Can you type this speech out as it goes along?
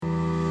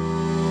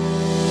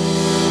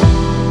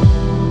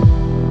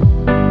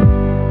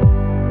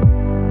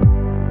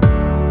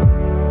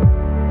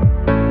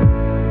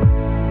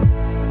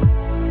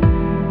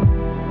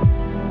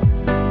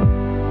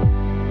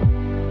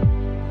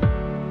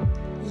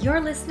You're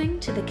listening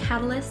to The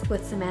Catalyst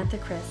with Samantha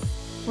Chris,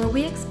 where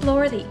we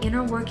explore the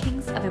inner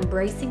workings of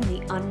embracing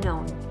the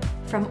unknown,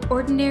 from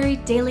ordinary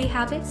daily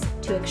habits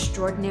to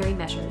extraordinary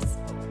measures.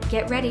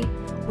 Get ready,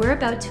 we're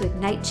about to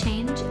ignite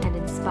change and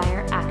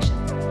inspire action.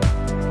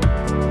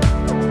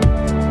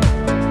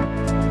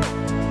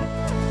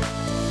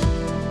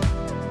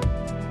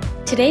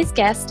 Today's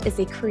guest is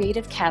a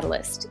creative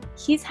catalyst.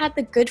 He's had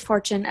the good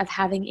fortune of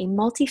having a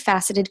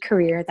multifaceted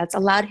career that's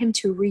allowed him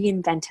to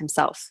reinvent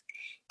himself.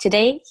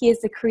 Today, he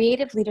is the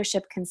creative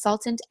leadership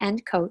consultant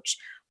and coach,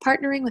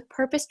 partnering with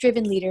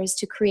purpose-driven leaders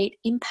to create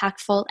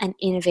impactful and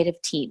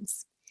innovative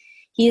teams.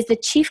 He is the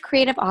Chief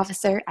Creative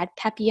Officer at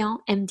Papillon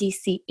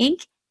MDC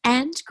Inc.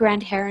 and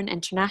Grand Heron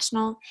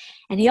International,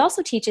 and he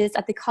also teaches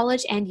at the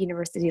college and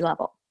university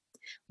level.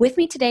 With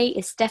me today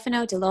is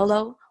Stefano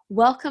DeLollo.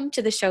 Welcome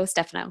to the show,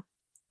 Stefano.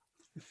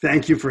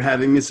 Thank you for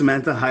having me,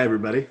 Samantha. Hi,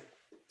 everybody.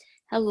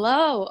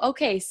 Hello.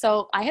 Okay,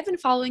 so I have been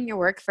following your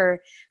work for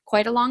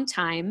quite a long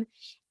time,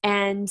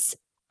 and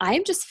I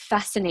am just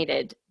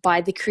fascinated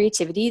by the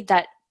creativity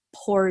that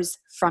pours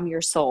from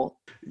your soul.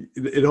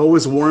 It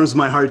always warms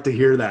my heart to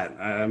hear that.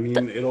 I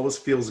mean, it always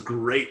feels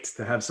great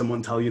to have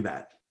someone tell you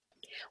that.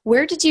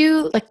 Where did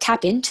you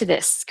tap into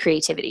this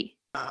creativity?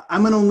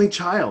 I'm an only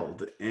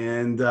child,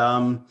 and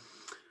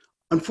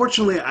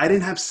unfortunately, I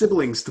didn't have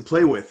siblings to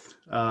play with.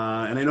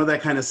 And I know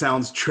that kind of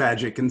sounds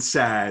tragic and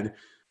sad,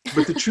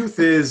 but the truth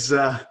is,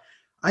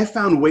 I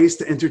found ways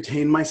to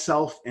entertain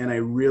myself, and I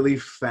really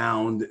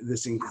found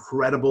this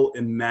incredible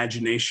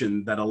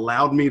imagination that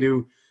allowed me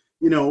to,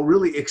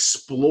 really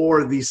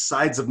explore these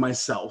sides of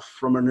myself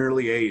from an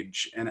early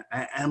age. And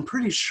I'm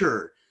pretty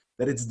sure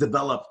that it's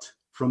developed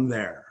from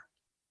there.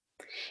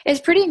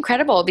 It's pretty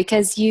incredible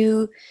because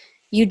you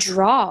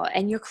draw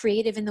and you're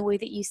creative in the way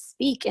that you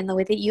speak, in the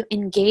way that you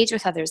engage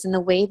with others, in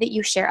the way that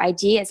you share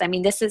ideas. I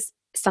mean, this is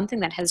something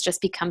that has just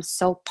become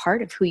so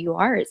part of who you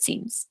are, it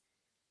seems.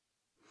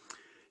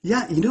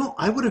 Yeah,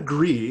 I would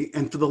agree.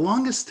 And for the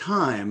longest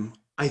time,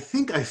 I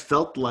think I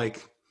felt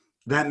like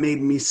that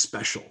made me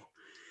special.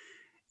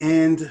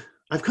 And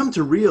I've come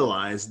to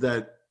realize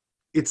that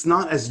it's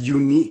not as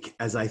unique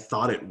as I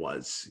thought it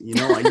was.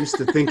 I used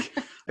to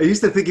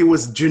think it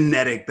was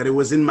genetic, that it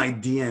was in my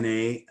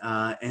DNA.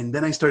 And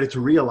then I started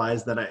to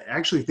realize that I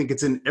actually think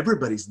it's in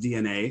everybody's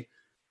DNA.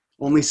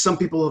 Only some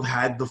people have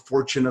had the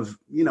fortune of,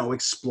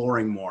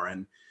 exploring more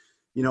and,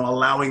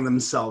 allowing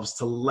themselves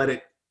to let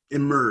it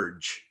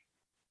emerge.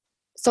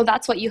 So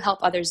that's what you help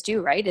others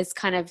do, right? Is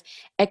kind of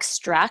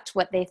extract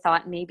what they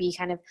thought may be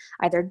kind of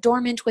either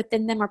dormant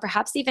within them or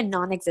perhaps even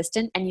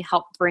non-existent, and you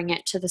help bring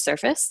it to the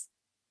surface.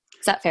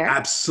 Is that fair?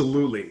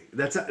 Absolutely.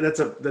 That's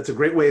a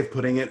great way of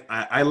putting it.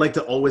 I like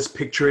to always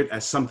picture it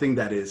as something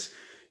that is,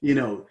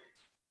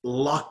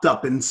 locked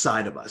up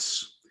inside of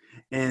us.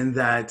 And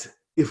that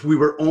if we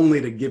were only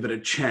to give it a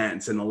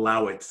chance and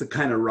allow it to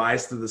kind of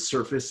rise to the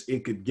surface,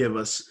 it could give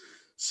us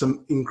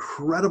some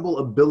incredible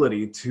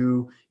ability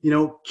to,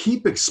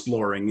 keep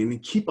exploring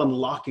and keep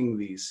unlocking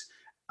these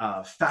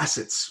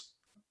facets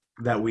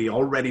that we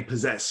already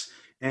possess.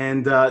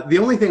 And the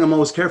only thing I'm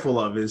always careful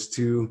of is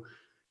to,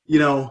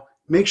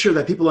 make sure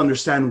that people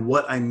understand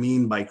what I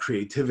mean by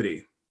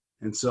creativity.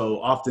 And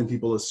so often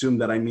people assume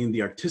that I mean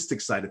the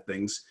artistic side of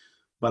things,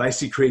 but I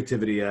see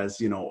creativity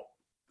as,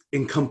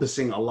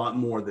 encompassing a lot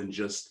more than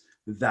just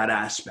that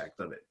aspect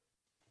of it.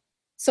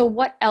 So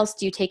what else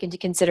do you take into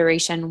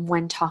consideration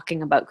when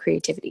talking about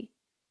creativity?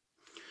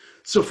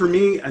 So for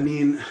me, I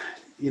mean,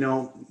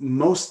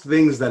 most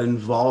things that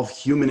involve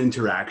human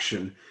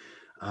interaction,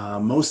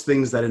 most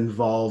things that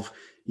involve,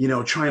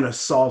 trying to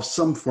solve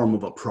some form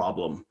of a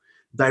problem,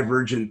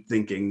 divergent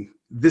thinking,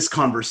 this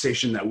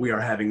conversation that we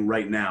are having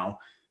right now,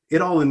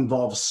 it all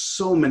involves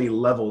so many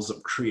levels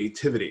of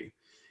creativity.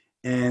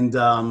 And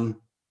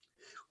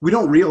we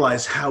don't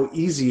realize how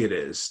easy it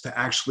is to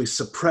actually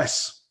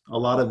suppress a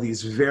lot of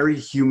these very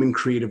human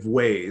creative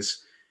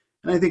ways.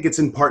 And I think it's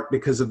in part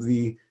because of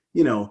the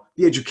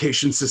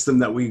education system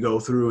that we go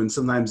through. And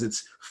sometimes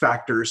it's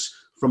factors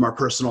from our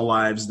personal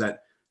lives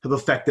that have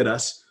affected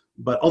us.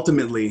 But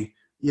ultimately,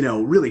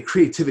 really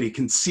creativity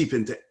can seep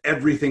into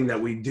everything that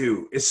we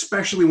do,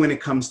 especially when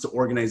it comes to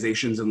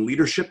organizations and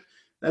leadership.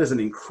 That is an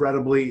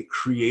incredibly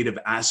creative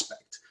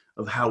aspect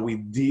of how we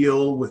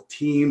deal with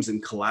teams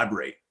and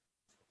collaborate.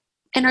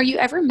 And are you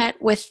ever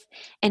met with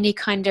any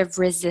kind of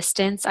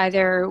resistance,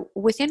 either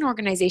within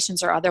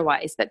organizations or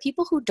otherwise, but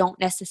people who don't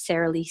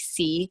necessarily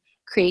see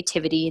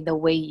creativity the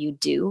way you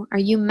do? Are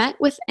you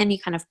met with any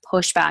kind of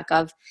pushback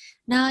of,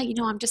 no,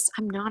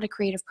 I'm not a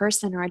creative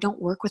person, or I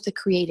don't work with a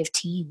creative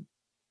team?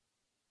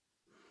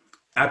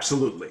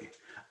 Absolutely.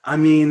 I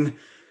mean,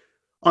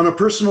 on a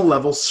personal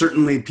level,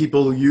 certainly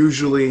people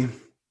usually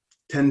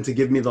tend to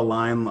give me the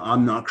line,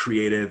 I'm not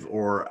creative,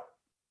 or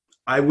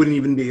I wouldn't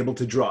even be able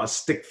to draw a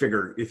stick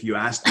figure if you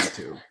asked me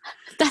to.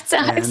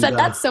 I've said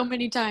that so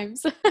many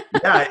times.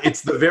 Yeah,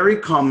 it's the very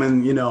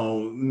common,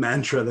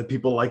 mantra that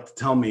people like to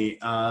tell me.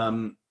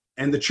 And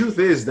And the truth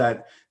is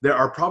that there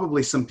are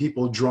probably some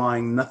people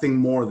drawing nothing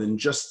more than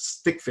just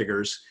stick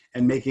figures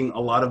and making a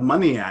lot of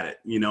money at it,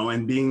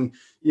 and being,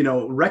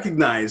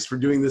 recognized for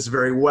doing this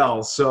very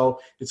well. So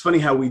it's funny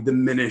how we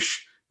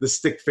diminish the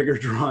stick figure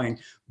drawing.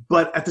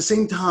 But at the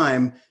same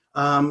time,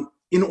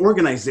 in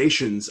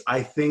organizations,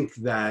 I think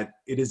that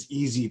it is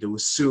easy to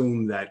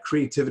assume that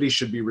creativity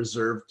should be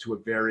reserved to a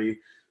very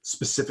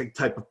specific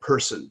type of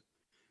person.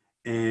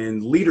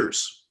 And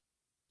leaders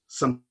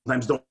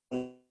sometimes don't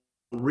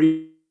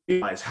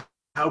realize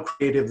how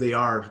creative they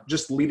are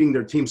just leading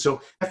their team.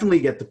 So definitely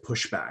get the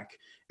pushback.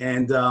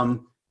 And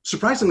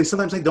surprisingly,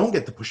 sometimes I don't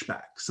get the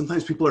pushback.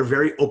 Sometimes people are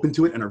very open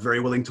to it and are very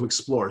willing to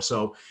explore.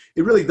 So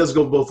it really does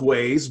go both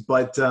ways,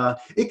 but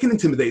it can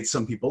intimidate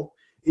some people.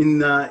 In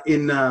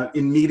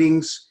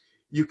meetings,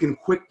 you can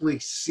quickly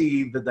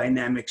see the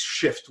dynamics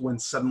shift when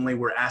suddenly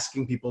we're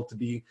asking people to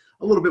be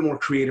a little bit more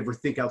creative or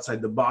think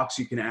outside the box.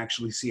 You can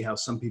actually see how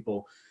some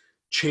people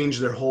change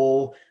their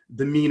whole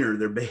demeanor,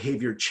 their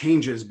behavior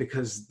changes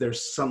because they're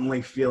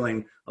suddenly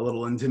feeling a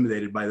little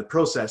intimidated by the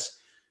process.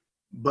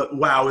 But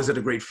wow, is it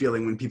a great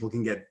feeling when people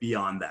can get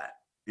beyond that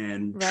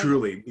and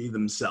truly be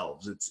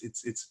themselves.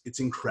 It's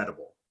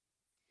incredible.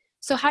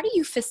 So how do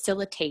you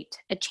facilitate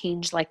a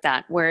change like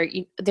that where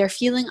they're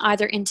feeling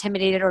either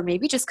intimidated or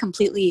maybe just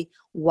completely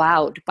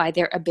wowed by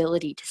their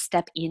ability to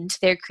step into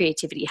their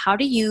creativity? How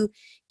do you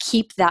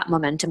keep that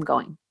momentum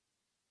going?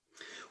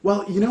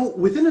 Well,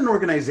 within an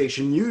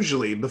organization,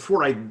 usually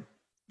before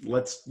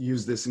let's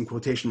use this in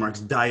quotation marks,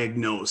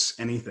 diagnose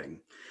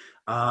anything,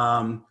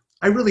 I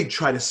really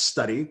try to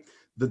study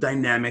the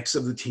dynamics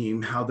of the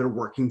team, how they're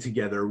working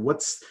together,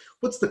 what's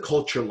the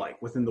culture like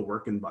within the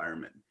work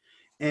environment.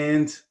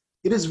 And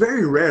it is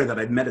very rare that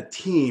I've met a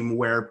team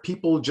where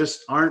people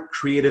just aren't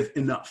creative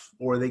enough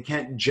or they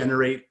can't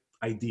generate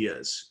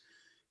ideas.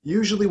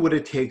 Usually what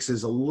it takes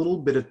is a little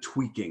bit of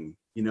tweaking,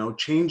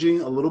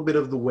 changing a little bit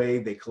of the way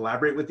they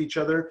collaborate with each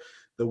other,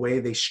 the way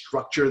they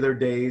structure their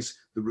days,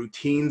 the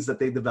routines that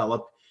they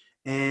develop.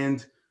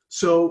 And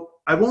so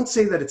I won't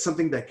say that it's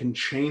something that can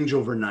change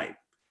overnight,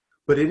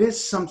 but it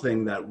is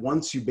something that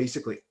once you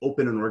basically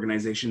open an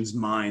organization's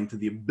mind to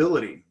the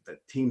ability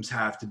that teams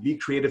have to be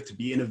creative, to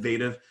be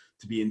innovative,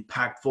 to be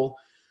impactful,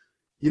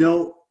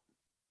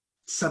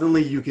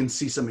 suddenly you can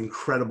see some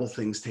incredible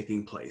things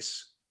taking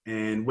place.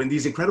 And when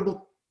these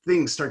incredible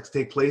things start to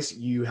take place,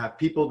 you have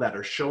people that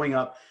are showing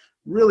up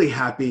really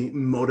happy,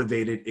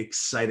 motivated,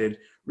 excited,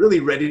 really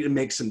ready to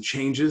make some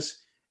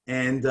changes.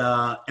 And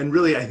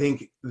really, I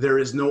think there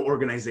is no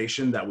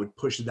organization that would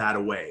push that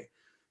away.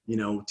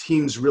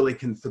 Teams really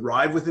can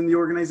thrive within the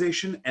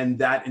organization, and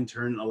that in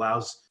turn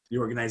allows the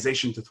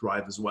organization to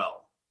thrive as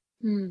well.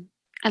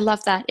 I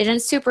love that. It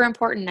is super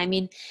important. I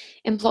mean,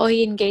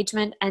 employee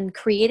engagement and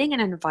creating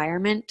an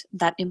environment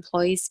that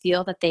employees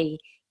feel that they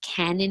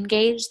can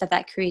engage,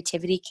 that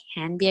creativity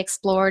can be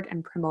explored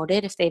and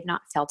promoted if they've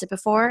not felt it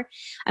before.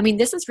 I mean,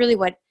 this is really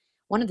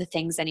one of the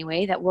things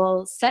anyway that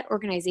will set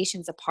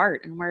organizations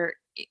apart. And we're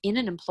in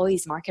an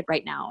employees market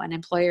right now, and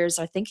employers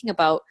are thinking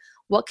about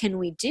what can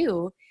we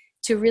do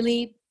to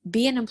really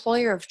be an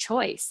employer of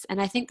choice.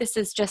 And I think this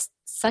is just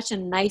such a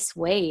nice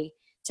way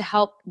to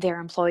help their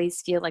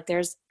employees feel like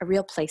there's a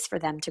real place for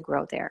them to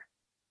grow there.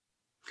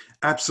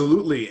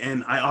 Absolutely.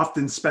 And I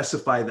often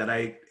specify that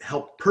I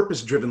help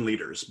purpose-driven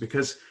leaders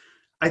because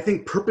I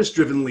think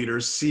purpose-driven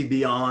leaders see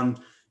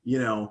beyond,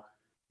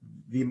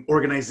 the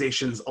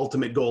organization's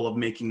ultimate goal of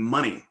making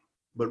money.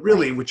 But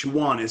really what you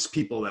want is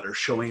people that are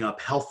showing up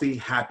healthy,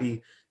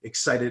 happy,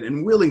 excited,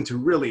 and willing to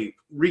really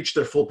reach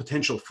their full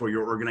potential for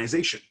your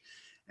organization.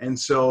 And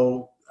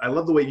so I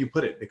love the way you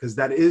put it, because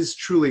that is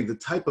truly the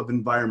type of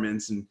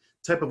environments and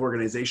type of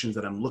organizations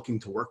that I'm looking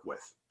to work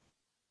with.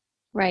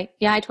 Right.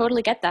 Yeah, I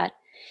totally get that.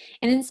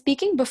 And in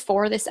speaking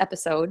before this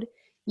episode,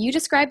 you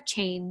described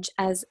change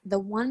as the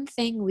one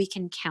thing we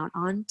can count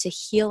on to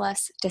heal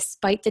us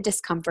despite the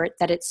discomfort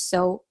that it's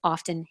so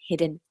often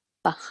hidden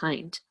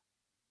behind.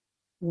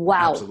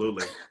 Wow.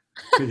 Absolutely.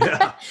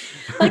 Yeah.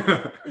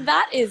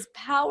 That is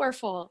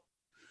powerful.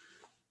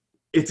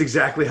 It's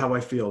exactly how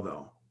I feel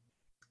though.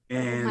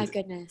 And oh my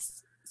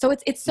goodness. So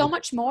it's so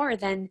much more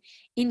than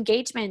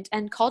engagement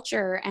and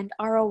culture and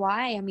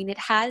ROI. I mean, it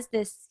has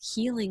this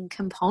healing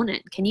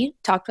component. Can you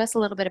talk to us a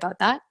little bit about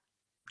that?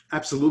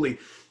 Absolutely.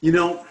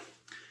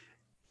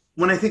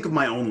 When I think of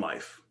my own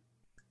life,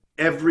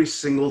 every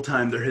single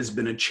time there has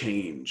been a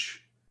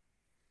change,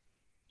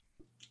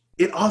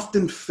 it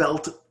often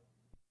felt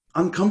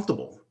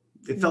uncomfortable.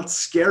 It felt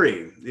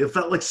scary. It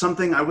felt like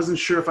something I wasn't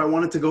sure if I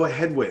wanted to go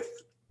ahead with.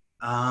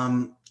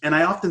 And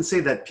I often say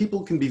that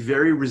people can be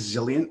very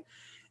resilient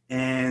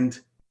and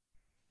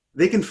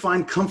they can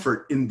find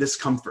comfort in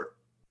discomfort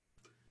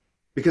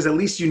because at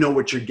least you know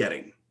what you're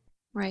getting.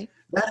 Right.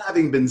 That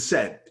having been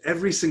said,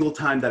 every single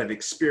time that I've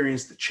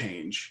experienced the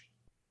change,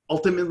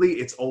 ultimately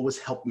it's always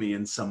helped me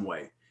in some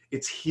way.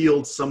 It's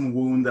healed some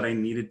wound that I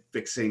needed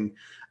fixing.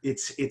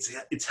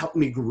 It's helped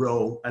me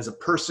grow as a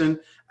person,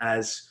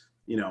 as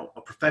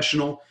a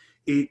professional.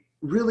 It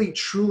really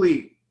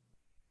truly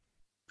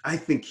I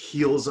think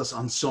heals us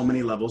on so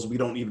many levels we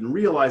don't even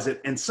realize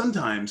it. And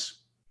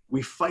sometimes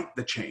we fight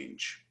the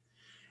change.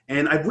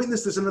 And I've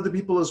witnessed this in other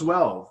people as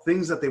well.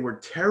 Things that they were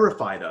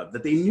terrified of,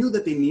 that they knew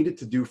that they needed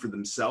to do for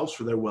themselves,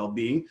 for their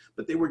well-being,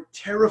 but they were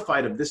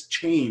terrified of this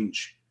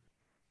change.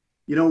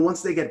 You know,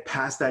 once they get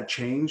past that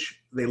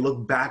change, they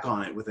look back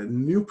on it with a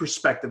new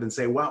perspective and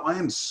say, wow, I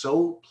am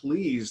so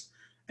pleased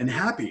and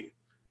happy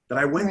that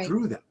I went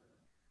through that.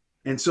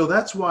 And so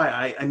that's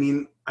why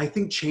I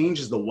think change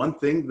is the one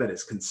thing that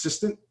is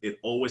consistent. It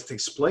always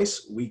takes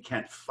place. We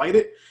can't fight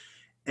it.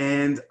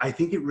 And I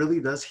think it really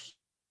does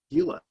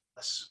heal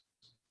us.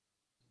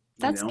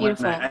 That's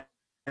beautiful.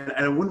 And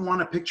I wouldn't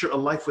want to picture a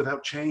life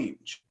without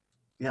change.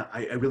 Yeah,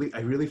 I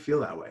really feel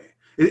that way.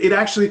 It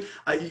actually,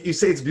 you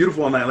say it's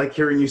beautiful, and I like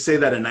hearing you say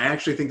that. And I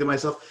actually think to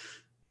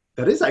myself,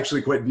 that is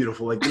actually quite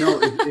beautiful. Like, you know,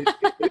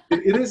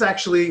 it is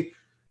actually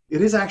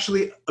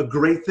a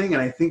great thing.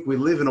 And I think we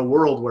live in a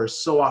world where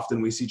so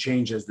often we see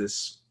change as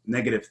this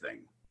negative thing.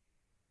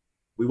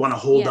 We want to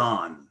hold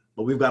on,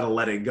 but we've got to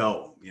let it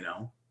go, you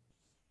know?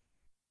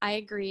 I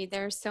agree.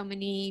 There's so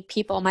many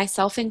people,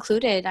 myself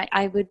included.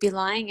 I would be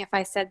lying if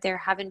I said there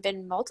haven't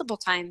been multiple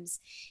times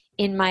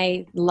in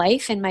my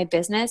life, in my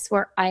business,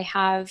 where I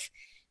have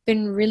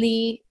been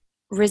really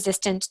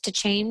resistant to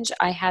change.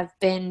 I have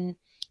been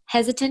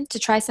hesitant to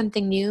try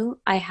something new.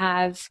 I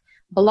have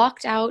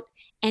blocked out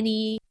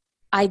any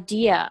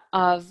idea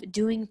of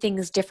doing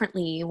things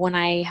differently when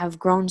I have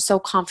grown so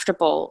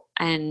comfortable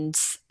and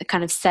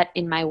kind of set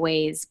in my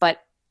ways.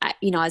 But,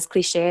 you know, as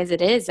cliche as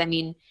it is, I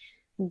mean,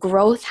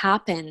 growth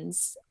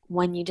happens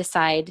when you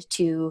decide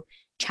to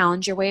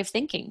challenge your way of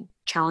thinking,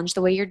 challenge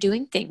the way you're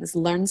doing things,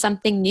 learn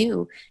something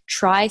new,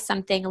 try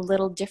something a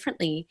little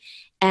differently.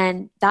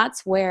 And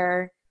that's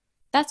where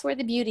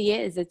the beauty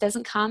is. It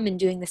doesn't come in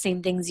doing the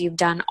same things you've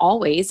done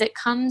always. It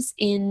comes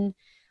in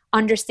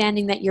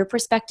understanding that your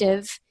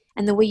perspective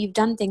and the way you've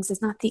done things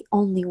is not the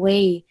only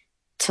way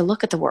to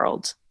look at the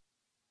world.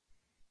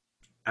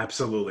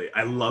 Absolutely.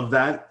 I love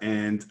that.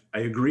 And I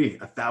agree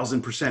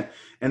 1,000%.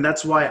 And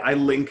that's why I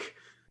link,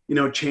 you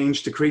know,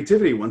 change to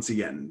creativity once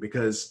again,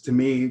 because to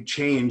me,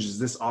 change is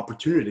this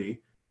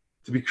opportunity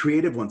to be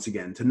creative once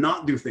again, to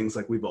not do things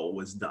like we've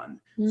always done,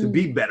 to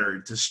be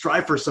better, to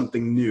strive for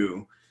something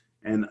new.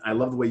 And I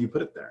love the way you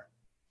put it there.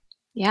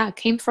 Yeah, it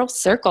came full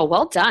circle.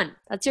 Well done.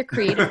 That's your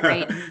creative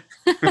brain.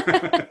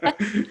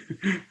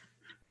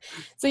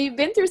 So you've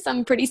been through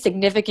some pretty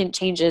significant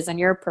changes in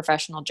your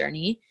professional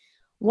journey.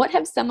 What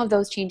have some of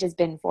those changes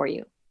been for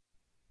you?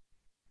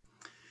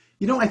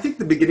 You know, I think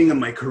the beginning of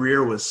my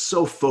career was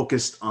so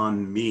focused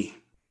on me.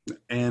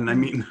 And I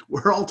mean,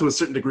 we're all to a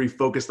certain degree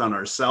focused on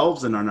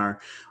ourselves and on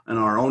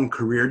our own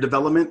career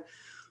development.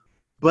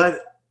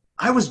 But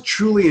I was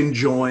truly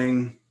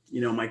enjoying,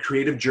 you know, my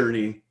creative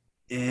journey.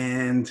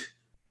 And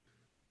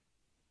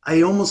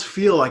I almost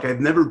feel like I've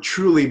never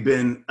truly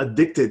been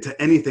addicted to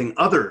anything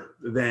other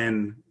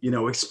than, you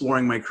know,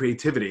 exploring my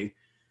creativity.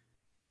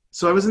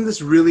 So I was in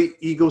this really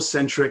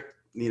egocentric,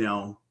 you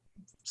know,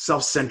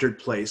 self-centered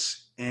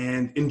place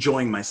and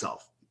enjoying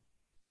myself.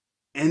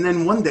 And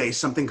then one day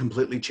something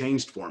completely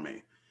changed for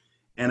me.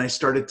 And I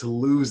started to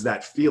lose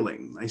that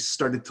feeling. I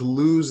started to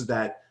lose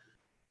that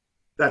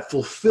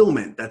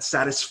fulfillment, that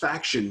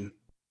satisfaction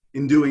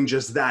in doing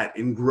just that,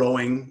 in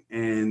growing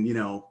and, you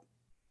know,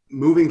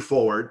 moving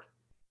forward.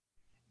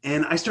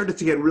 And I started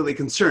to get really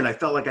concerned. I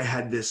felt like I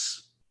had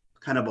this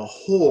kind of a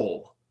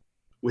hole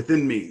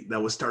within me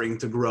that was starting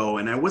to grow,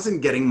 and I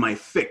wasn't getting my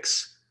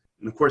fix.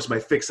 And of course, by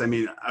fix, I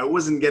mean, I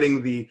wasn't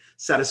getting the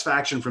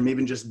satisfaction from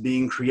even just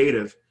being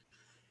creative.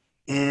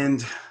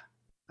 And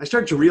I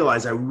started to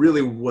realize it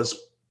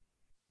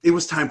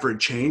was time for a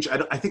change.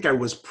 I think I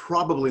was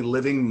probably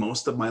living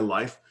most of my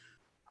life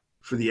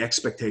for the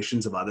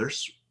expectations of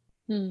others.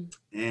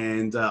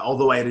 And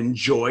although I had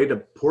enjoyed a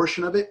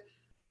portion of it,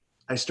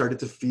 I started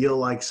to feel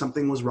like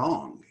something was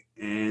wrong.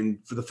 And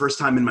for the first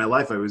time in my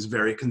life, I was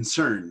very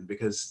concerned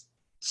because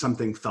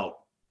something felt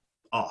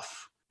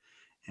off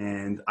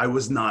and I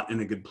was not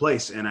in a good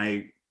place. And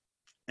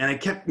I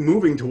kept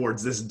moving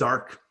towards this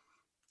dark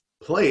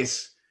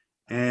place.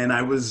 And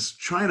I was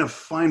trying to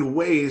find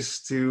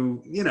ways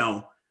to, you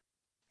know,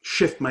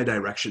 shift my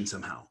direction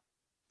somehow.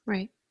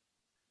 Right.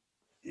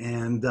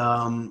 And,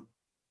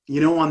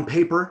 you know, on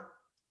paper,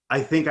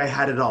 I think I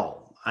had it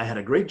all. I had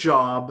a great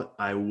job.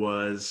 I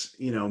was,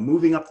 you know,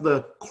 moving up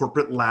the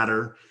corporate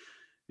ladder,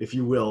 if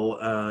you will,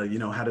 you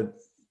know, had a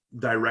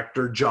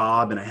director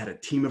job and I had a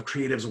team of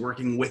creatives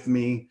working with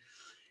me.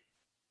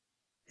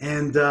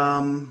 And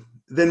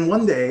then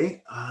one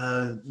day,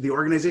 the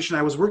organization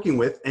I was working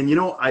with, and, you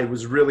know, I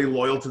was really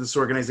loyal to this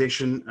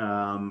organization.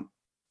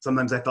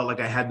 Sometimes I felt like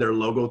I had their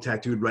logo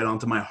tattooed right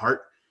onto my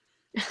heart.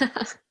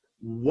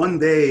 One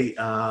day,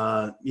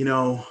 you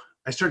know,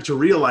 I started to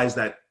realize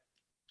that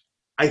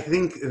I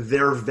think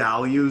their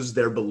values,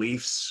 their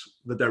beliefs,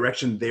 the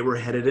direction they were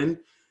headed in,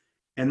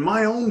 and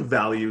my own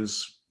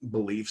values,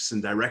 beliefs,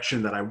 and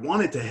direction that I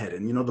wanted to head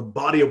in, you know, the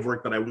body of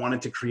work that I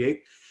wanted to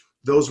create,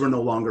 those were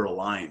no longer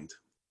aligned.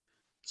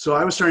 So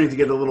I was starting to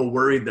get a little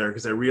worried there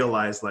because I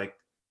realized, like,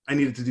 I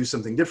needed to do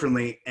something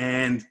differently.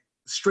 And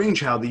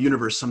strange how the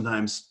universe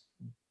sometimes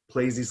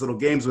plays these little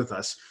games with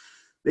us.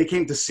 They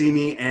came to see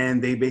me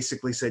and they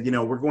basically said,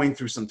 we're going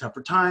through some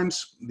tougher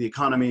times. The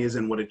economy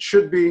isn't what it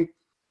should be.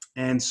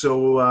 And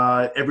so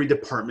every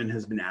department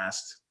has been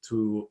asked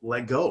to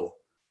let go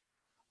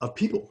of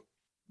people.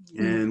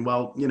 Mm-hmm. And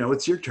well,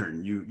 it's your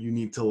turn. You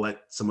need to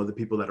let some of the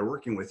people that are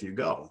working with you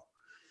go.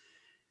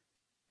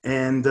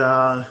 And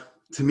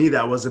to me,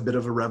 that was a bit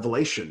of a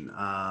revelation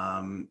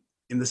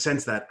in the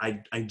sense that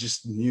I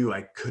just knew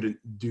I couldn't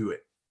do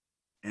it.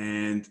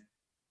 And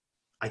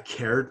I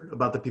cared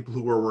about the people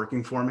who were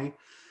working for me.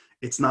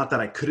 It's not that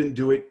I couldn't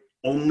do it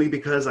only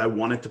because I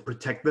wanted to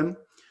protect them.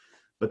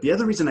 But the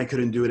other reason I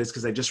couldn't do it is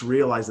because I just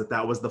realized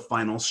that was the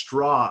final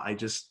straw.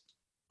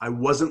 I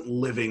wasn't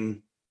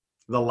living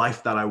the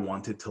life that I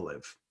wanted to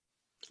live.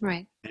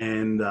 Right.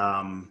 And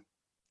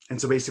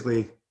so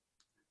basically,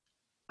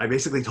 I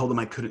told them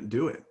I couldn't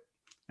do it.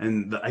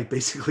 And I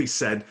basically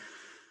said,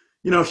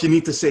 if you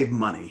need to save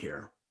money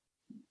here,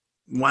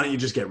 why don't you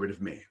just get rid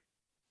of me?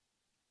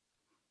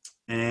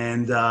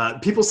 And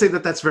people say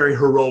that that's very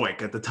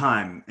heroic at the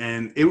time.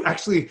 And it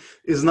actually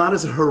is not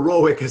as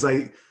heroic as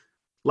I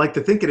like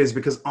to think it is,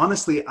 because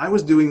honestly, I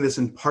was doing this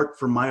in part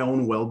for my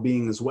own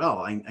well-being as well.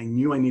 I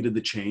knew I needed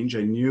the change.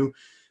 I knew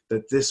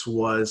that this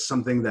was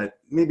something that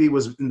maybe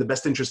was in the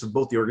best interest of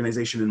both the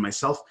organization and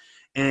myself.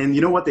 And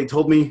you know what? They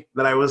told me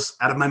that I was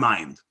out of my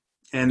mind.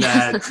 And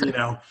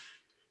that,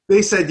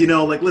 they said,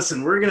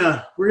 listen, we're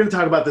gonna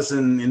talk about this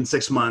in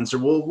 6 months, or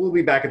we'll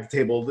be back at the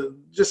table.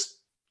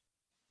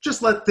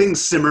 Just let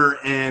things simmer.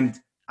 And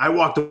I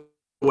walked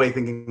away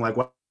thinking like,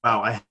 wow,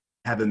 I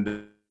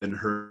haven't been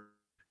heard.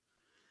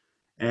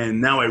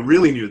 And now I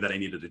really knew that I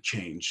needed a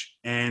change.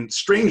 And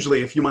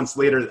strangely, a few months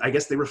later, I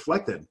guess they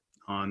reflected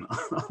on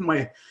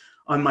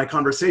my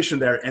conversation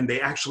there, and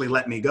they actually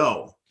let me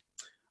go.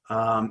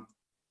 And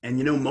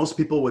most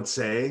people would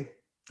say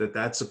that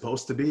that's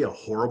supposed to be a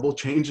horrible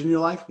change in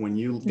your life when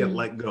you get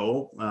let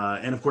go.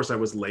 And of course, I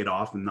was laid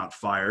off and not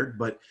fired,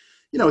 but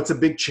it's a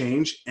big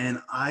change.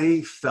 And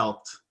I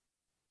felt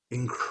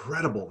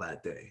incredible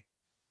that day.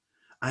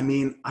 I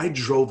mean, I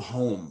drove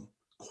home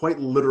quite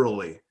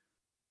literally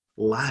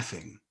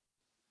laughing.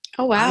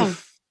 Oh, wow.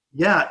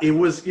 Yeah, it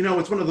was,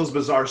 it's one of those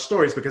bizarre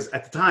stories, because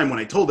at the time when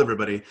I told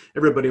everybody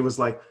was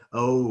like,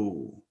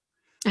 oh,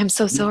 I'm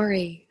so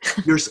sorry.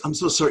 I'm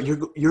so sorry.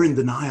 You're in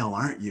denial,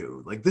 aren't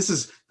you? Like this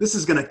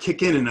is going to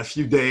kick in a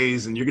few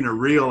days and you're going to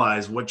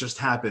realize what just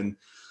happened.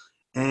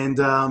 And,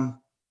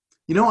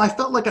 I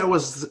felt like I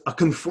was a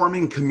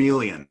conforming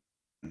chameleon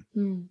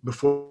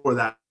before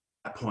that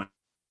point.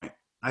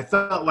 I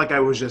felt like I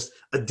was just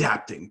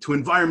adapting to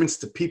environments,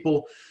 to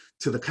people,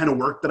 to the kind of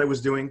work that I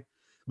was doing.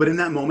 But in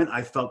that moment,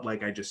 I felt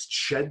like I just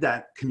shed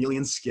that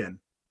chameleon skin.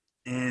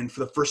 And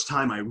for the first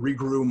time, I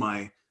regrew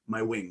my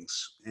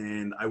wings,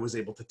 and I was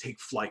able to take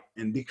flight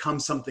and become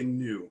something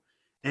new.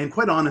 And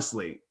quite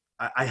honestly,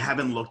 I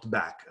haven't looked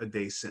back a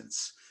day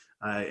since.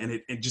 And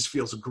it just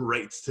feels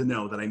great to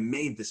know that I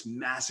made this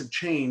massive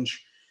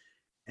change.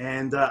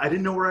 And I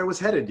didn't know where I was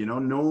headed,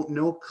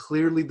 no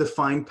clearly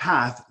defined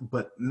path,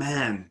 but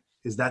man,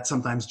 is that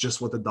sometimes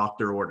just what the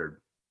doctor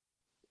ordered.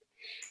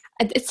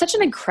 It's such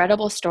an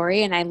incredible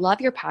story, and I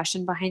love your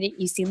passion behind it.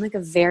 You seem like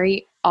a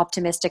very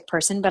optimistic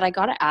person, but I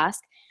got to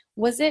ask,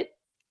 was it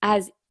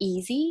as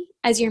easy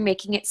as you're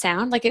making it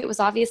sound? Like, it was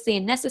obviously a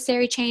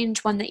necessary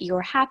change, one that you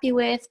were happy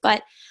with,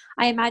 but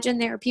I imagine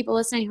there are people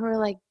listening who are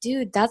like,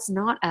 dude, that's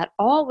not at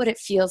all what it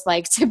feels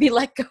like to be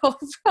let go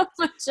from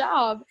a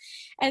job.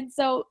 And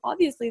so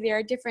obviously there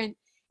are different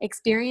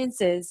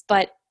experiences,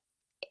 but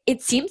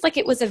it seems like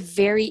it was a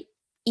very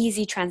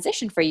easy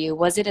transition for you.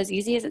 Was it as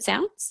easy as it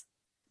sounds?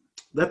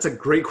 That's a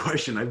great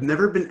question. I've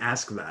never been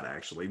asked that,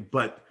 actually,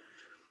 but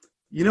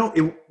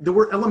there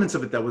were elements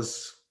of it that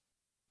was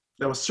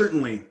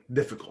certainly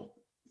difficult.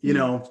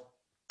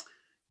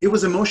 It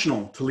was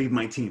emotional to leave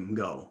my team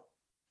go.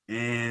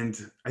 And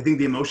I think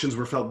the emotions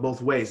were felt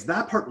both ways.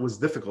 That part was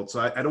difficult. So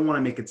I don't want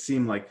to make it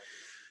seem like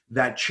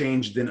that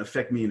change didn't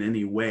affect me in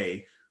any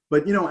way.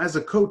 But, as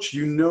a coach,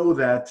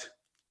 that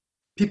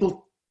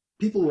people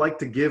like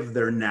to give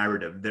their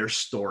narrative, their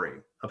story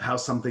of how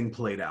something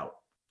played out.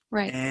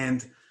 Right.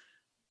 And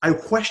I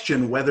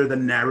question whether the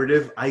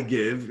narrative I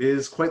give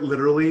is quite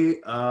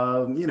literally,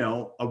 a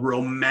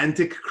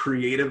romantic,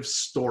 creative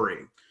story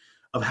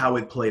of how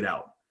it played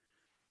out.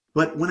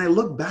 But when I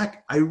look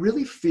back, I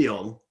really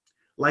feel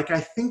like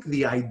I think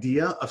the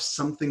idea of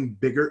something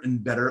bigger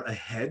and better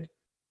ahead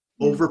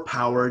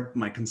overpowered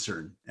my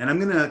concern. And I'm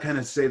going to kind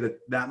of say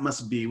that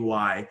must be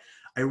why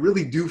I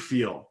really do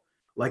feel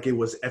like it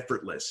was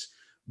effortless.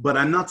 But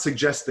I'm not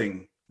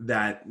suggesting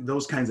that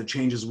those kinds of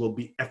changes will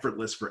be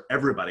effortless for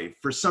everybody.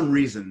 For some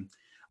reason,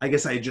 I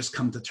guess I had just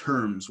come to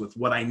terms with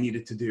what I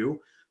needed to do.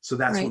 So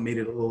that's what made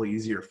it a little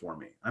easier for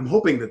me. I'm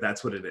hoping that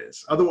that's what it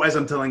is. Otherwise,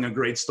 I'm telling a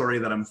great story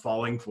that I'm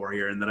falling for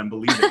here and that I'm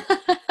believing.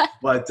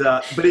 But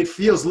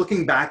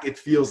looking back, it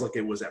feels like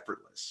it was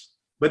effortless.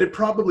 But it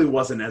probably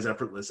wasn't as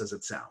effortless as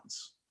it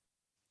sounds.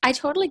 I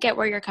totally get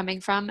where you're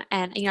coming from.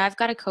 And, I've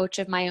got a coach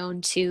of my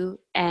own too.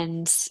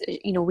 And,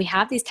 we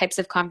have these types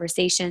of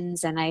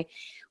conversations and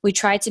we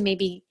try to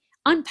maybe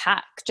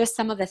unpack just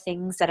some of the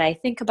things that I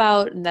think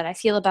about and that I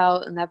feel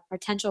about and the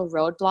potential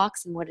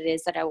roadblocks and what it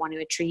is that I want to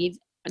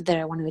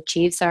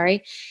achieve,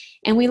 sorry.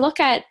 And we look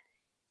at,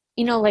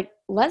 like,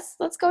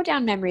 let's go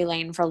down memory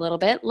lane for a little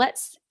bit.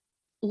 Let's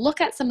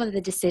look at some of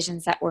the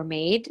decisions that were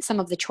made, some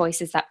of the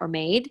choices that were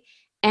made,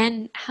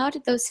 and how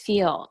did those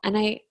feel? And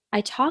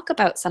I talk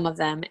about some of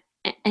them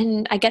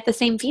and I get the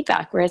same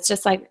feedback where it's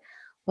just like,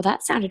 well,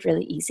 that sounded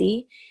really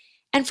easy.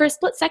 And for a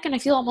split second, I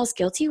feel almost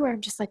guilty where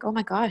I'm just like, oh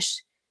my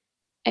gosh,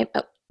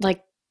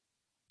 like,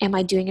 am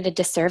I doing it a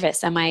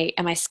disservice? Am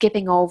I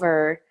skipping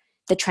over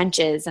the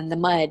trenches and the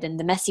mud and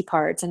the messy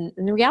parts? And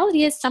the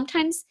reality is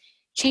sometimes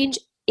change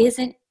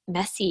isn't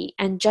messy.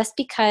 And just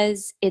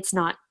because it's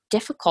not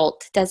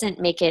difficult doesn't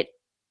make it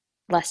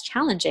less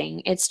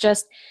challenging. It's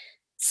just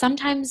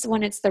sometimes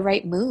when it's the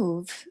right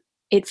move,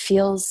 it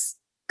feels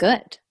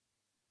good.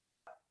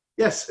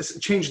 Yes,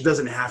 change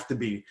doesn't have to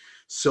be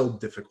so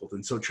difficult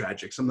and so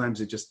tragic.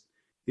 Sometimes it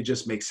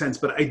just makes sense.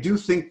 But I do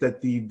think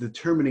that the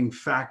determining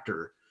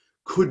factor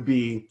could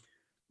be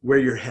where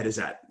your head is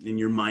at in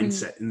your Mm,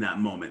 mindset in that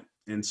moment.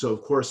 And so,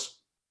 of course,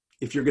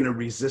 if you're going to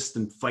resist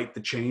and fight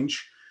the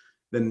change,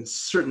 then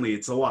certainly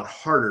it's a lot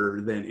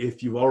harder than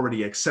if you've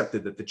already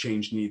accepted that the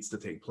change needs to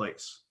take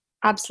place.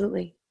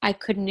 absolutely. I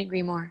couldn't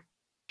agree more.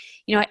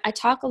 I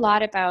talk a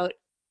lot about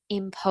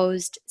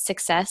imposed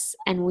success,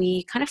 and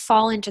we kind of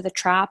fall into the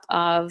trap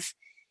of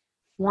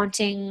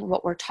wanting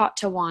what we're taught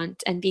to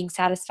want and being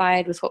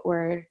satisfied with what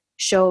we're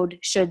showed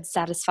should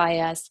satisfy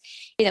us,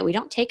 that we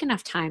don't take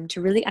enough time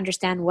to really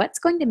understand what's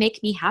going to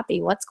make me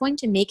happy, what's going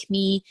to make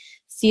me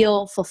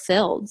feel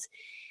fulfilled.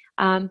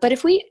 But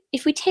if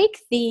we take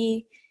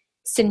the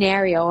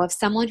scenario of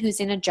someone who's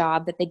in a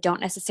job that they don't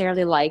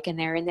necessarily like and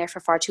they're in there for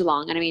far too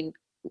long, and I mean,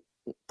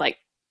 like,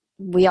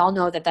 we all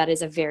know that that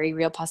is a very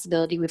real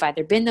possibility. We've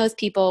either been those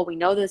people, we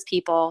know those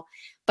people.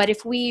 But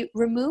if we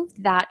remove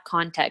that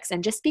context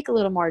and just speak a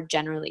little more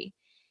generally,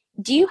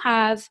 do you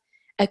have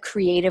a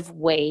creative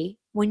way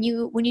when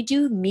you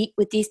do meet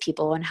with these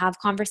people and have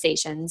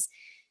conversations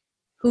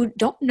who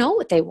don't know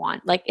what they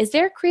want? Like, is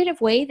there a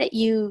creative way that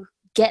you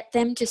get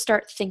them to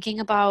start thinking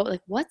about,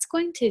 like, what's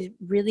going to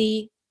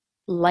really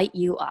light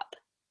you up?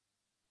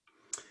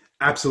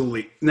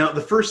 Absolutely. Now, the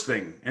first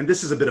thing, and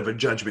this is a bit of a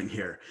judgment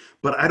here,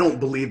 but I don't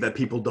believe that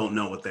people don't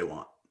know what they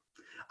want.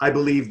 I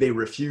believe they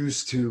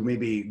refuse to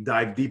maybe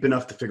dive deep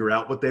enough to figure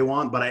out what they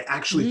want, but I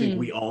actually think Mm,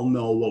 we all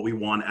know what we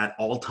want at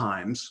all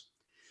times.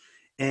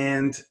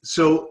 And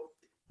so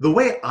the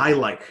way I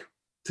like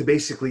to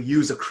basically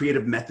use a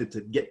creative method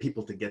to get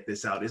people to get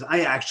this out is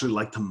I actually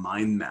like to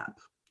mind map.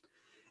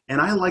 And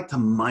I like to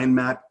mind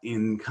map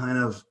in kind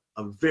of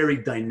a very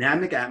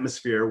dynamic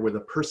atmosphere where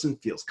the person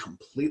feels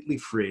completely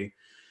free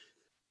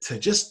to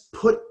just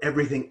put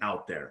everything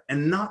out there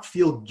and not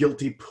feel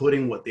guilty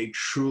putting what they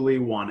truly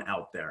want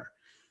out there.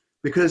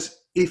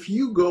 Because if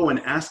you go and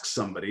ask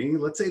somebody,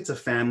 let's say it's a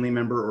family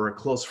member or a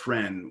close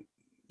friend,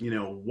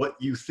 what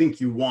you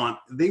think you want,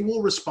 they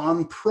will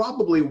respond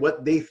probably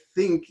what they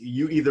think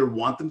you either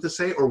want them to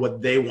say or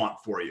what they want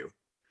for you.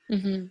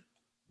 hmm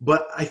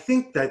But I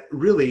think that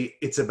really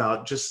it's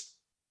about just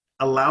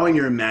allowing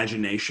your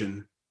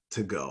imagination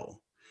to go.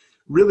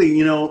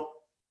 Really,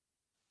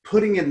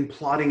 putting it and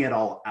plotting it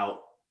all out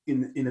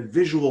in a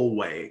visual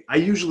way. I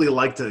usually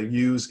like to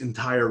use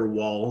entire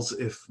walls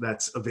if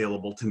that's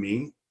available to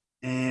me,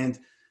 and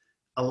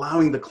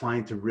allowing the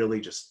client to really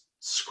just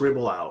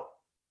scribble out,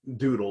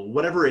 doodle,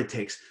 whatever it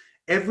takes,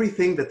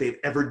 everything that they've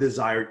ever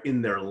desired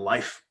in their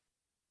life.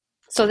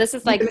 So this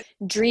is like Even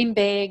dream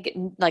big,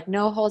 like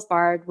no holes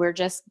barred. We're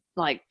just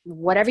like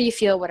whatever you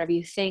feel, whatever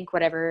you think,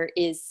 whatever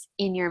is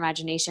in your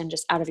imagination,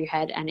 just out of your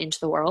head and into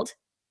the world,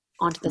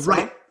 onto this world.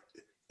 right,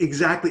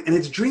 exactly. And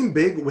it's dream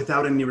big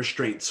without any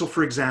restraint. So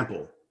for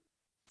example,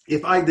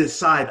 if I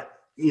decide,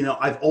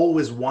 I've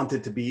always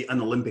wanted to be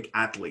an Olympic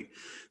athlete.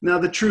 Now,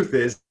 the truth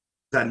is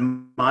that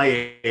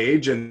my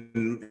age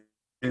and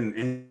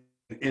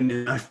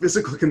in my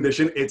physical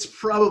condition, it's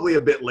probably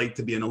a bit late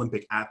to be an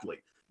Olympic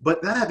athlete.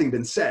 But that having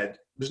been said,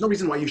 there's no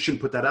reason why you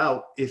shouldn't put that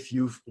out if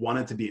you've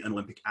wanted to be an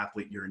Olympic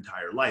athlete your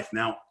entire life.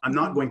 Now, I'm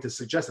not Mhm. going to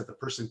suggest that the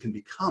person can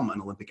become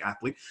an Olympic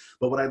athlete,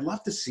 but what I'd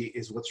love to see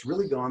is what's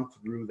really gone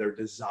through their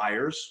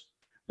desires,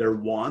 their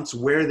wants,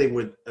 where they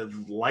would have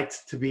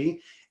liked to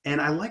be. And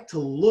I like to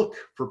look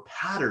for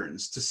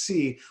patterns to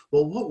see,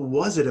 well, what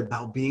was it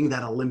about being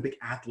that Olympic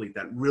athlete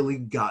that really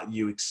got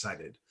you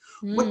excited?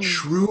 What Mm.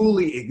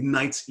 truly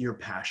ignites your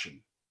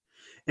passion?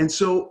 And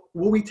so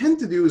what we tend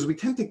to do is we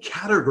tend to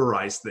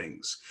categorize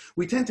things.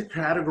 We tend to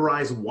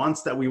categorize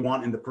wants that we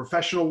want in the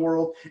professional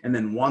world, and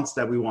then wants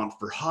that we want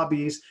for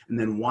hobbies, and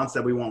then wants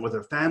that we want with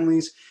our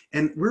families.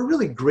 And we're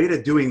really great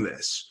at doing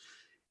this.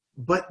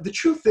 But the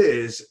truth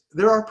is,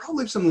 there are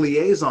probably some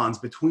liaisons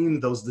between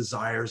those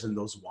desires and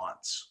those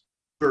wants.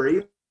 If we're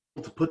able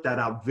to put that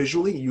out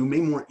visually, you may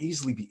more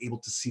easily be able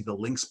to see the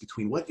links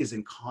between what is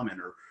in common,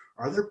 or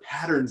are there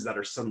patterns that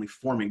are suddenly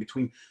forming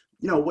between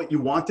what you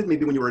wanted,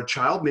 maybe when you were a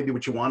child, maybe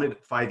what you wanted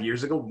 5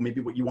 years ago,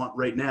 maybe what you want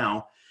right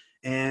now.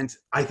 And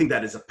I think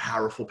that is a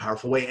powerful,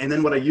 powerful way. And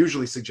then what I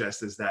usually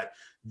suggest is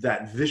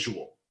that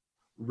visual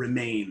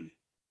remain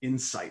in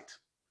sight.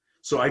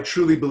 So I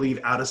truly believe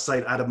out of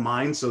sight, out of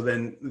mind. So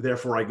then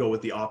therefore I go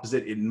with the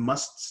opposite. It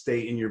must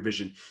stay in your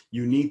vision.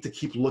 You need to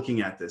keep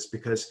looking at this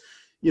because,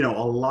 a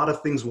lot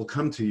of things will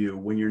come to you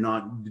when you're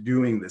not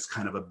doing this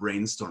kind of a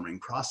brainstorming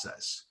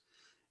process.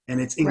 And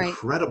it's Right.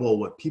 incredible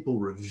what people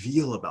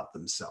reveal about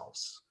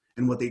themselves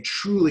and what they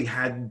truly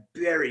had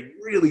buried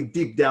really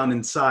deep down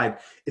inside.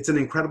 It's an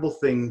incredible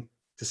thing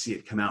to see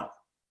it come out.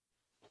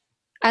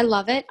 I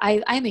love it.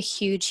 I'm a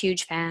huge,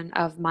 huge fan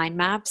of mind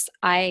maps.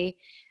 I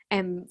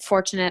am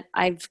fortunate.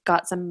 I've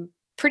got some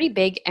pretty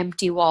big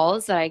empty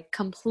walls that I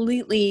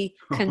completely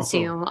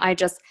consume. I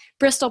just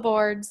Bristol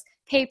boards,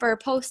 paper,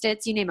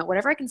 Post-its, you name it.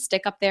 Whatever I can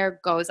stick up there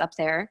goes up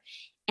there.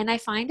 And I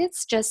find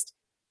it's just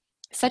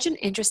such an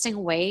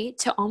interesting way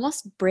to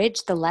almost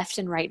bridge the left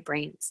and right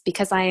brains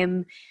because I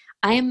am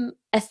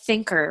a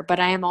thinker, but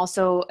I am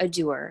also a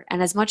doer.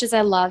 And as much as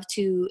I love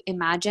to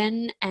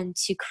imagine and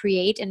to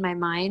create in my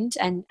mind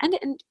and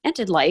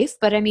in life,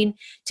 but I mean,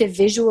 to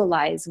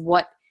visualize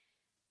what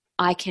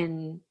I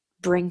can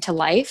bring to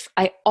life,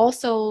 I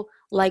also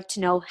like to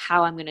know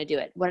how I'm going to do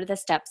it. What are the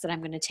steps that I'm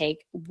going to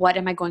take? What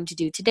am I going to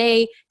do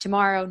today,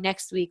 tomorrow,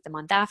 next week, the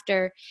month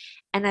after?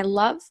 And I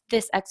love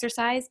this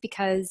exercise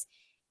because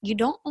you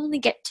don't only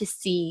get to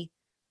see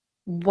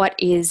what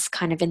is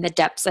kind of in the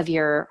depths of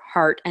your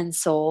heart and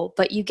soul,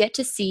 but you get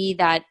to see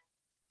that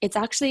it's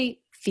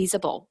actually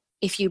feasible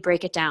if you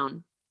break it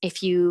down,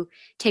 if you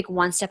take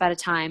one step at a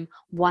time,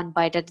 one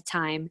bite at a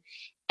time,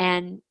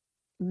 and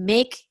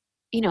make,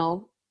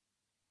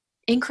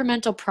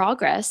 incremental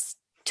progress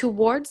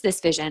towards this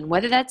vision,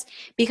 whether that's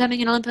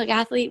becoming an Olympic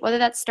athlete, whether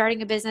that's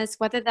starting a business,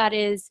 whether that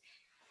is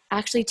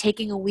actually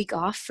taking a week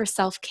off for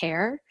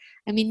self-care.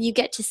 I mean, you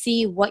get to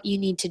see what you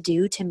need to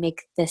do to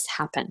make this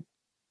happen.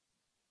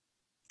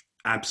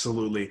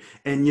 Absolutely.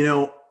 And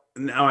now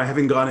I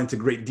haven't gone into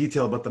great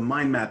detail about the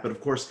mind map, but of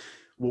course,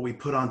 what we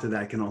put onto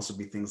that can also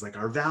be things like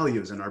our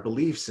values and our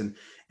beliefs. And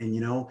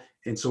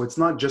so it's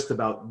not just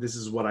about this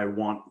is what I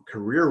want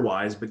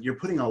career-wise, but you're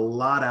putting a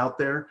lot out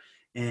there.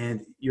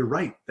 And you're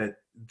right that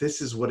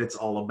this is what it's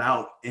all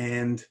about.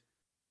 And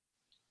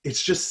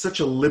it's just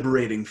such a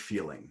liberating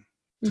feeling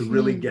to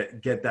really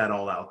get that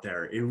all out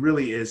there. It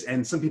really is.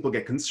 And some people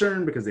get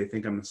concerned because they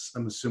think I'm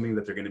assuming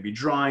that they're going to be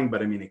drawing,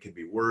 but I mean, it could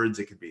be words.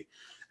 It could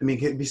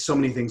be so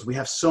many things. We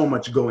have so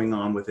much going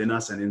on within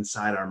us and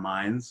inside our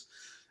minds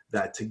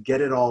that to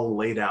get it all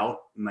laid out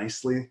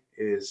nicely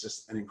is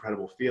just an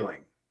incredible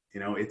feeling.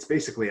 It's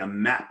basically a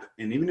map.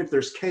 And even if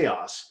there's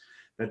chaos,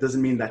 that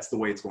doesn't mean that's the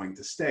way it's going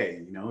to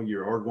stay.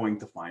 You're going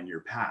to find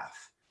your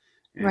path.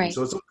 And Right.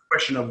 so it's a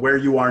question of where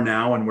you are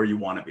now and where you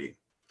want to be.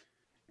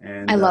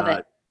 And I love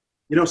it.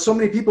 so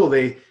many people,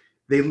 they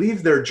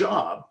leave their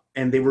job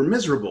and they were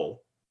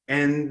miserable.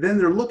 And then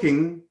they're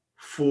looking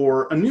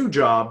for a new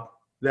job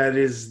that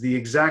is the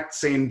exact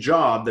same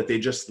job that they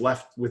just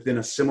left within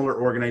a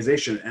similar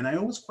organization. And I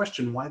always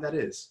question why that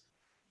is.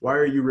 Why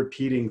are you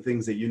repeating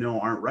things that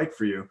aren't right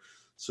for you?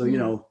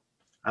 So,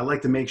 I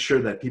like to make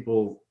sure that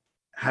people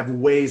have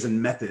ways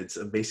and methods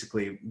of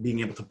basically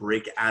being able to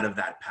break out of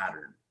that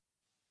pattern.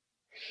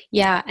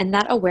 Yeah. And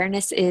that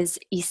awareness is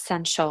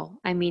essential.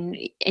 I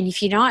mean, and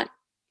if you're not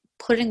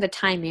putting the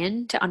time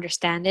in to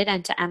understand it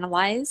and to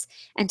analyze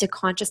and to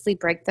consciously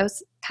break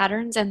those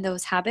patterns and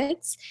those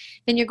habits,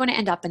 then you're going to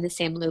end up in the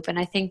same loop. And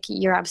I think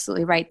you're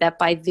absolutely right that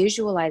by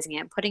visualizing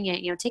it, putting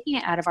it, taking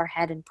it out of our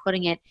head and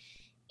putting it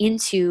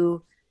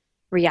into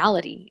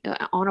reality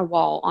on a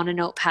wall, on a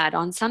notepad,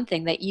 on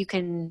something that you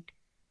can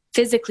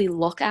physically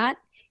look at,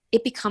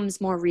 it becomes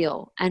more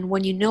real. And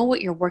when you know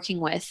what you're working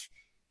with,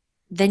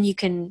 then you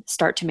can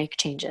start to make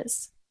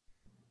changes.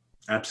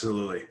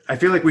 Absolutely. I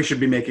feel like we should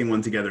be making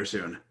one together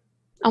soon.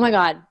 Oh my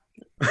God.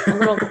 A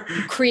little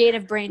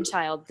creative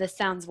brainchild. This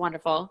sounds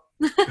wonderful.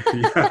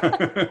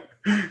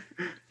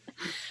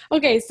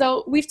 Okay,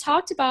 so we've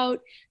talked about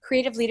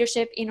creative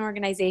leadership in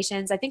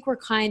organizations. I think we're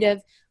kind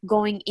of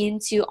going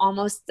into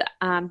almost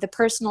the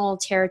personal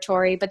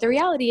territory, but the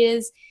reality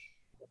is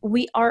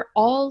we are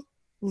all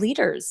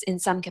leaders in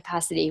some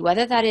capacity,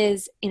 whether that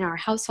is in our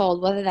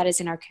household, whether that is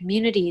in our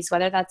communities,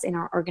 whether that's in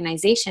our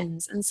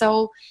organizations. And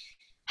so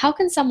how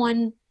can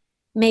someone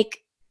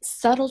make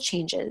subtle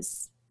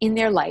changes in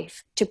their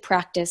life to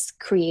practice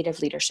creative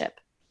leadership?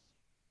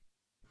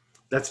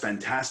 That's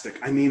fantastic.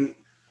 I mean,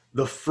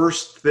 the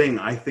first thing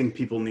I think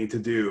people need to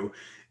do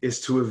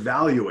is to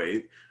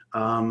evaluate,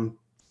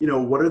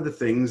 what are the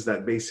things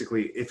that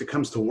basically, if it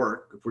comes to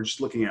work, if we're just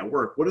looking at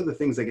work, what are the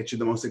things that get you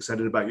the most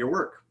excited about your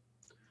work?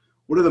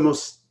 What are the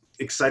most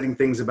exciting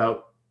things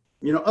about,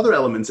 other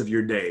elements of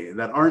your day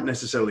that aren't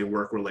necessarily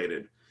work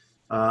related?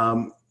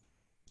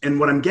 And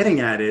what I'm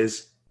getting at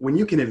is when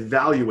you can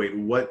evaluate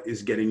what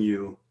is getting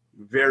you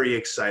very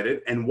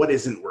excited and what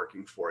isn't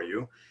working for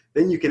you,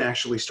 then you can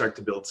actually start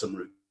to build some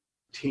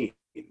routines.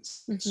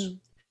 Mm-hmm.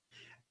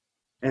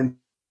 And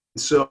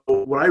so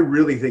what I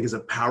really think is a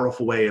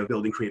powerful way of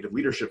building creative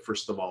leadership,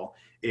 first of all,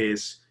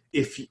 is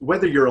if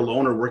whether you're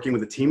alone or working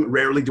with a team,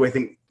 rarely do I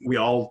think we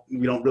don't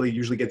really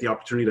usually get the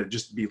opportunity to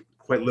just be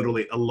quite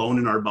literally alone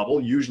in our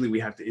bubble. Usually we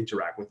have to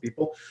interact with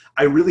people.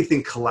 I really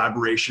think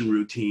collaboration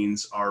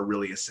routines are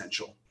really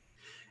essential.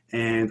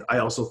 And I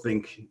also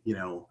think,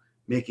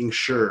 making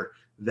sure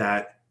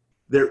that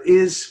there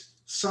is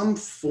some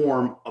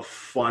form of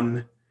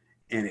fun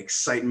and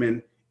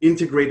excitement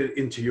integrated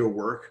into your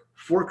work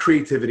for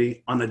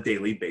creativity on a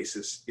daily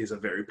basis is a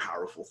very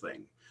powerful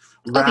thing.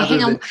 Okay, Rather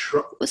hang on.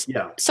 than,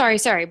 yeah,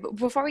 Sorry. But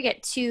before we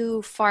get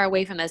too far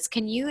away from this,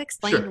 can you sure.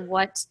 explain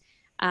what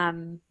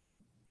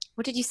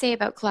did you say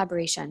about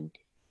collaboration?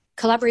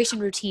 Collaboration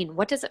routine.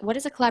 What is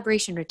a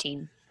collaboration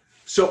routine?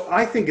 So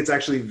I think it's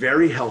actually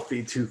very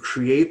healthy to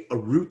create a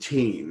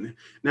routine.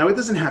 Now, it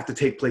doesn't have to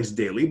take place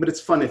daily, but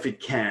it's fun if it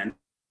can,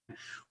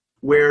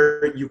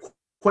 where you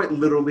quite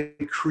literally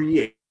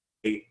create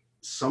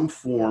some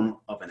form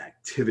of an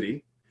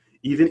activity,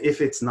 even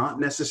if it's not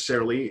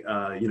necessarily,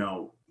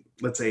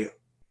 let's say,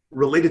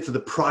 related to the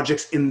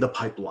projects in the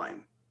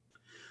pipeline,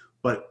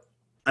 but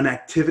an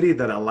activity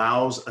that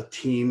allows a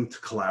team to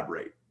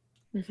collaborate.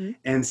 Mm-hmm.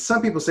 And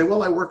some people say,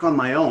 well, I work on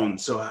my own,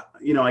 so,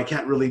 I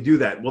can't really do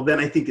that. Well, then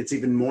I think it's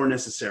even more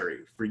necessary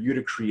for you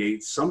to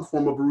create some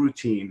form of a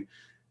routine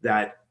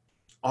that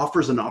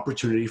offers an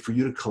opportunity for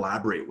you to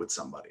collaborate with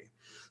somebody.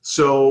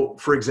 So,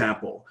 for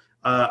example,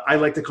 I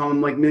like to call them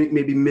like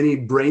maybe mini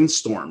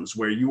brainstorms,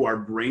 where you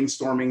are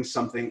brainstorming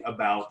something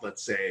about,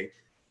 let's say,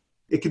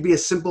 it could be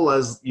as simple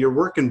as your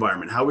work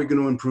environment. How are we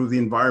going to improve the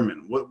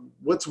environment?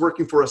 What's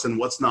working for us and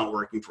what's not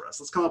working for us?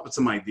 Let's come up with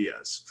some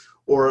ideas.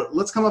 Or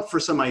let's come up for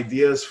some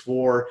ideas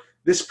for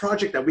this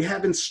project that we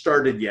haven't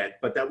started yet,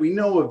 but that we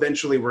know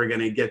eventually we're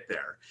going to get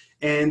there.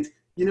 And,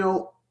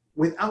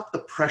 without the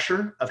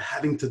pressure of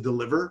having to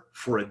deliver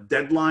for a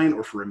deadline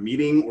or for a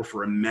meeting or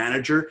for a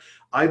manager,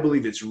 I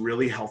believe it's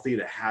really healthy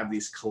to have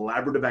these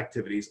collaborative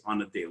activities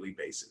on a daily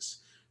basis.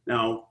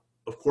 Now,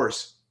 of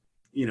course,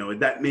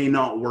 that may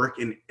not work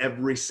in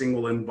every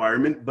single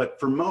environment, but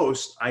for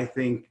most, I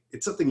think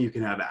it's something you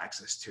can have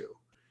access to.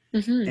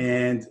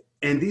 Mm-hmm.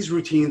 And these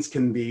routines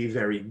can be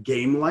very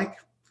game-like.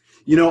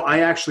 I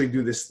actually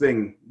do this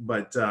thing,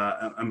 but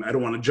I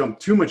don't want to jump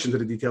too much into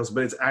the details,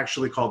 but it's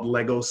actually called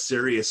Lego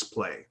Serious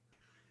Play.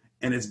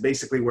 And it's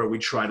basically where we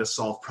try to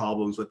solve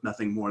problems with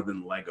nothing more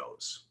than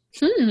Legos.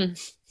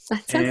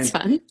 That sounds And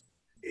fun.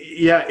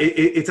 yeah,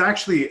 it's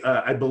actually,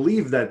 I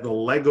believe that the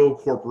Lego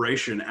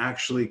Corporation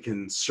actually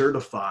can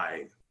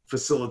certify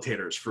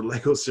facilitators for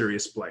Lego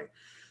Serious Play.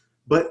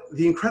 But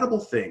the incredible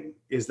thing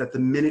is that the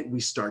minute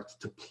we start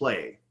to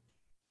play,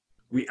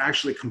 we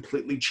actually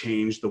completely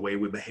change the way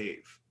we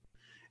behave.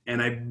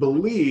 And I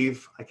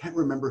believe, I can't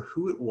remember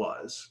who it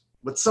was,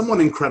 but someone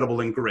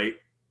incredible and great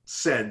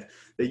said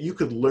that you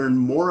could learn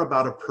more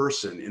about a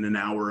person in an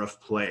hour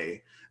of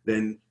play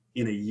than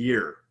in a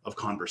year of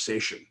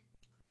conversation.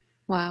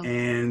 Wow.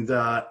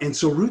 And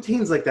so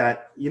routines like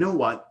that, you know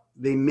what?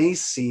 They may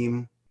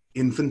seem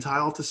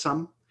infantile to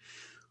some.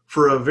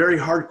 For a very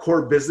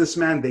hardcore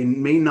businessman, they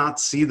may not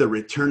see the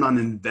return on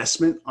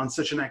investment on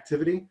such an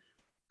activity.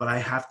 But I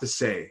have to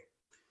say,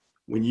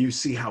 when you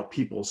see how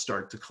people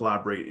start to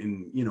collaborate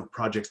in,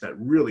 projects that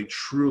really,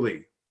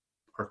 truly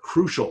are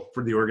crucial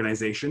for the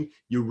organization,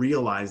 you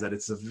realize that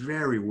it's a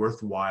very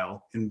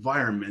worthwhile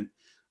environment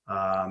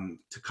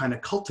to kind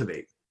of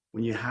cultivate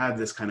when you have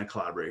this kind of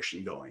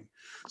collaboration going.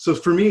 So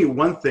for me,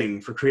 one thing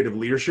for creative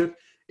leadership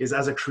is,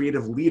 as a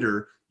creative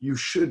leader, you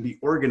should be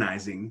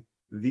organizing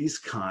these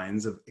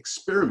kinds of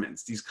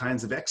experiments, these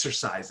kinds of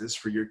exercises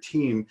for your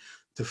team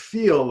to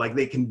feel like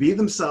they can be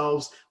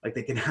themselves, like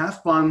they can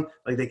have fun,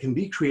 like they can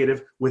be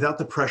creative without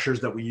the pressures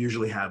that we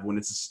usually have when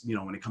it's,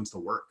 when it comes to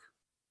work.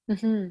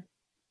 Mm-hmm.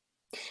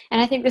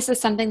 And I think this is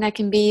something that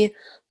can be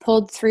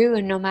pulled through,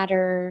 and no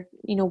matter,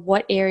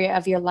 what area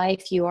of your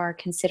life you are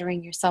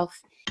considering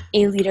yourself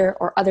a leader,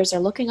 or others are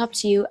looking up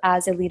to you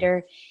as a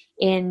leader,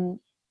 in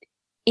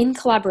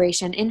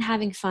collaboration, in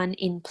having fun,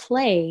 in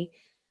play,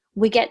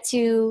 we get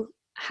to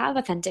have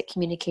authentic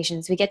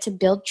communications. We get to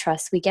build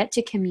trust. We get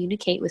to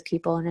communicate with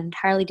people in an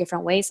entirely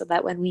different way, so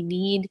that when we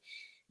need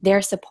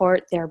their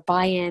support, their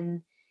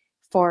buy-in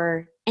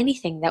for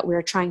anything that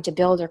we're trying to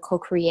build or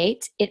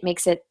co-create, it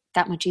makes it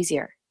that much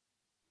easier.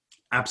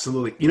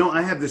 Absolutely.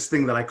 I have this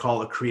thing that I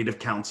call a creative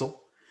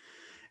council,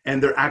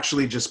 and they're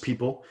actually just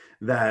people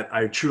that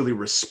I truly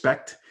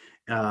respect.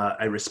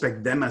 I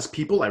respect them as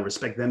people. I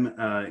respect them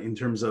in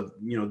terms of,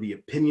 the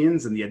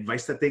opinions and the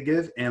advice that they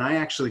give. And I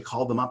actually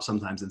call them up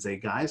sometimes and say,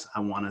 guys, I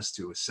want us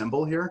to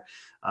assemble here.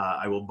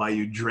 I will buy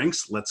you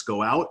drinks. Let's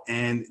go out.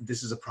 And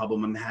this is a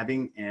problem I'm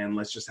having, and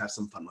let's just have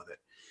some fun with it.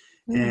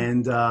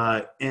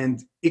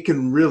 And it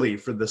can really,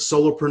 for the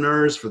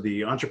solopreneurs, for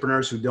the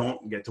entrepreneurs who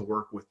don't get to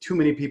work with too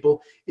many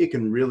people, it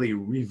can really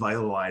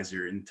revitalize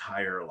your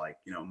entire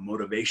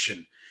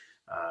motivation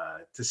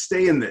to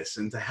stay in this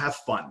and to have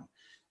fun.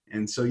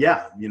 And so,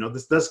 yeah,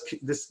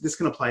 this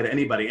can apply to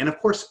anybody. And of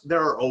course,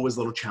 there are always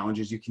little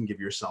challenges you can give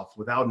yourself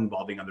without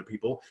involving other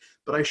people.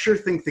 But I sure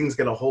think things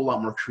get a whole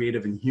lot more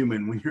creative and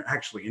human when you're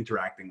actually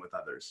interacting with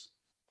others.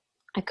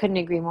 I couldn't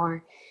agree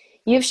more.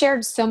 You've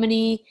shared so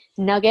many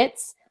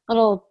nuggets,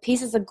 little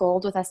pieces of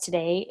gold with us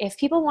today. If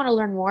people want to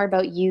learn more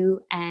about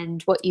you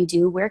and what you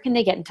do, where can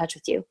they get in touch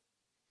with you?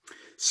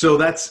 So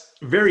that's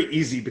very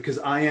easy because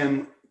I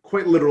am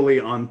quite literally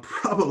on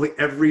probably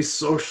every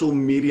social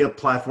media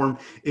platform,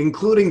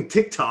 including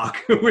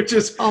TikTok, which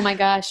is, oh my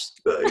gosh.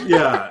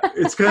 Yeah,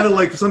 it's kind of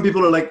like some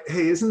people are like,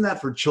 hey, isn't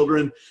that for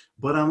children?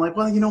 But I'm like,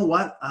 well, you know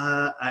what?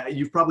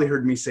 You've probably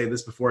heard me say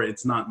this before.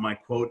 It's not my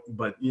quote,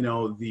 but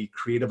the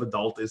creative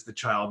adult is the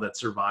child that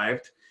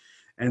survived.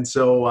 And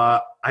so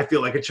I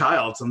feel like a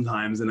child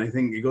sometimes. And I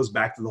think it goes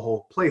back to the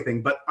whole play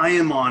thing. But I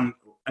am on,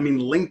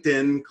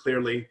 LinkedIn,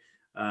 clearly.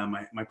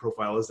 My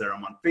profile is there.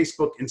 I'm on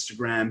Facebook,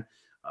 Instagram,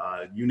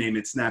 you name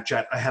it,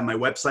 Snapchat. I have my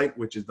website,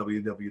 which is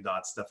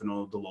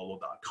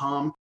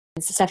www.stefanodilolo.com.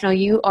 So Stefano,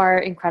 you are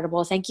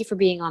incredible. Thank you for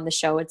being on the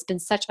show. It's been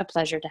such a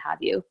pleasure to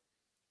have you.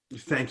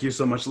 Thank you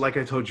so much. Like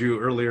I told you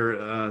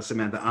earlier,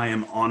 Samantha, I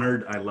am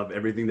honored. I love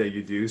everything that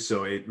you do.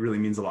 So it really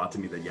means a lot to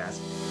me that you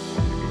asked me.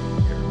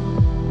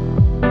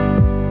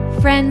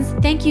 Friends,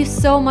 thank you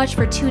so much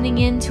for tuning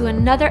in to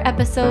another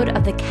episode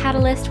of The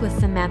Catalyst with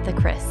Samantha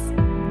Chris.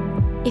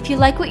 If you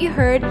like what you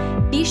heard,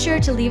 be sure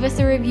to leave us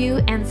a review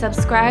and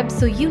subscribe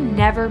so you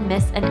never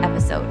miss an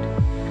episode.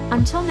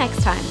 Until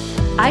next time,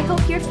 I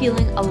hope you're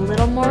feeling a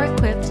little more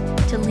equipped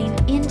to lean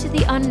into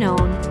the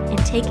unknown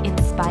and take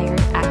inspired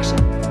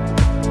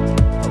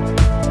action.